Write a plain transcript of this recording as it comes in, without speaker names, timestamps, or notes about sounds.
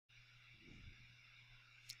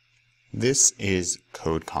This is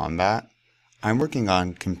Code Combat. I'm working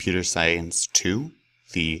on Computer Science 2,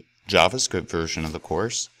 the JavaScript version of the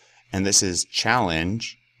course, and this is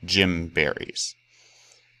Challenge Gym Berries.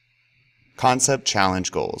 Concept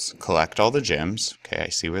challenge goals. Collect all the gyms. Okay, I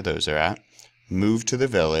see where those are at. Move to the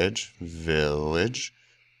village.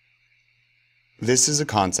 This is a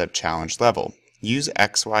concept challenge level. Use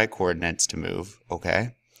XY coordinates to move.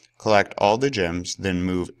 Okay. Collect all the gyms, then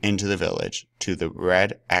move into the village to the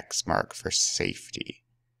red X mark for safety.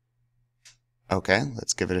 Okay,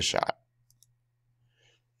 let's give it a shot.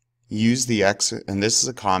 Use the X, and this is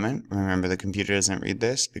a comment. Remember, the computer doesn't read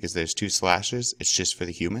this because there's 2 slashes. It's just for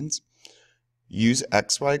the humans. Use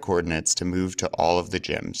XY coordinates to move to all of the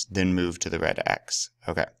gyms, then move to the red X.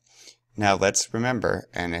 Okay, now let's remember,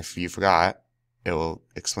 and if you forgot, it will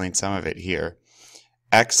explain some of it here.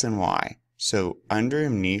 X and Y. So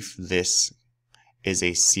underneath this is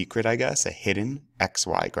a secret, I guess, a hidden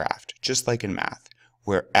XY graph, just like in math,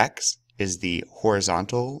 where X is the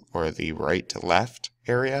horizontal or the right to left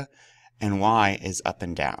area, and Y is up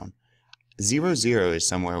and down. 0, 0 is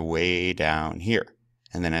somewhere way down here.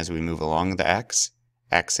 And then as we move along the X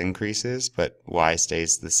increases, but Y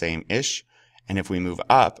stays the same-ish. And if we move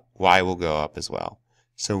up, Y will go up as well.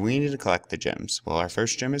 So we need to collect the gyms. Well, our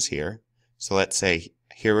first gym is here. So let's say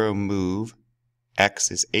hero move,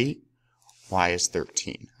 X is 8, Y is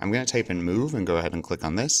 13. I'm going to type in move and go ahead and click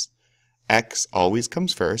on this. X always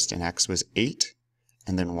comes first, and X was 8,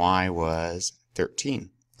 and then Y was 13.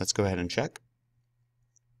 Let's go ahead and check.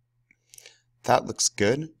 That looks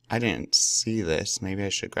good. I didn't see this. Maybe I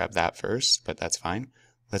should grab that first, but that's fine.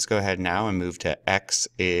 Let's go ahead now and move to X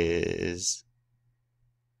is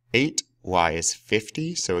 8, Y is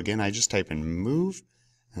 50. So again, I just type in move,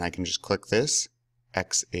 and I can just click this.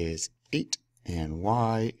 X is 8, and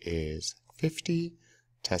Y is 50.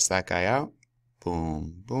 Test that guy out.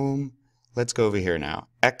 Boom, boom. Let's go over here now.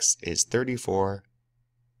 X is 34,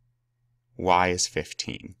 Y is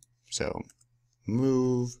 15. So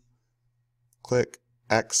move, click,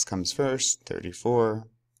 X comes first, 34,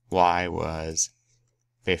 Y was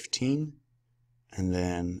 15. And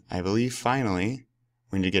then I believe finally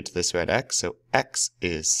we need to get to this red X. So X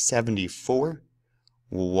is 74,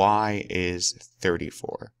 Y is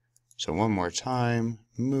 34. So one more time,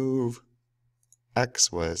 move,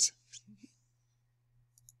 X was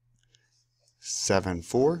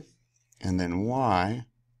 74, and then Y,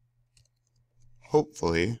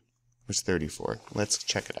 hopefully, was 34. Let's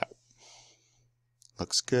check it out.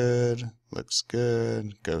 Looks good,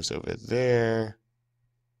 goes over there.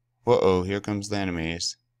 Uh-oh, here comes the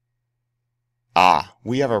enemies. Ah,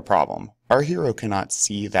 we have a problem. Our hero cannot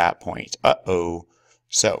see that point. Uh-oh.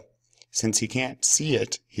 So, since he can't see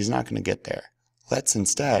it, he's not going to get there. Let's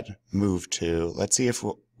instead move to, let's see if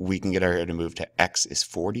we can get our hero to move to X is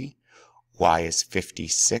 40, Y is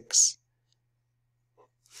 56,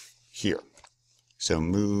 here. So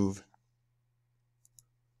move,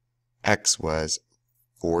 X was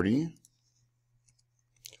 40,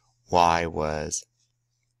 Y was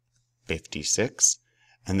 56,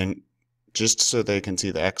 and then just so they can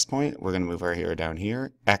see the X point, we're going to move our hero down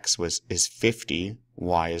here. X is 50,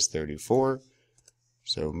 Y is 34,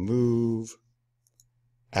 so move,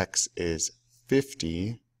 X is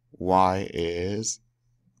 50, Y is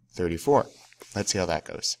 34. Let's see how that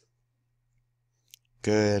goes.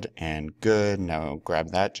 Good and good. Now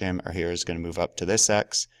grab that gem. Our hero is going to move up to this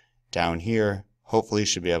X. Down here, hopefully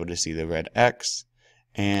should be able to see the red X.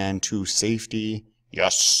 And to safety,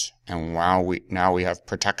 yes. And wow, now we have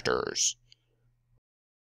protectors.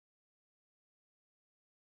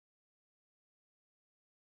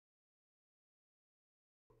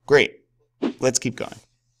 Great. Let's keep going.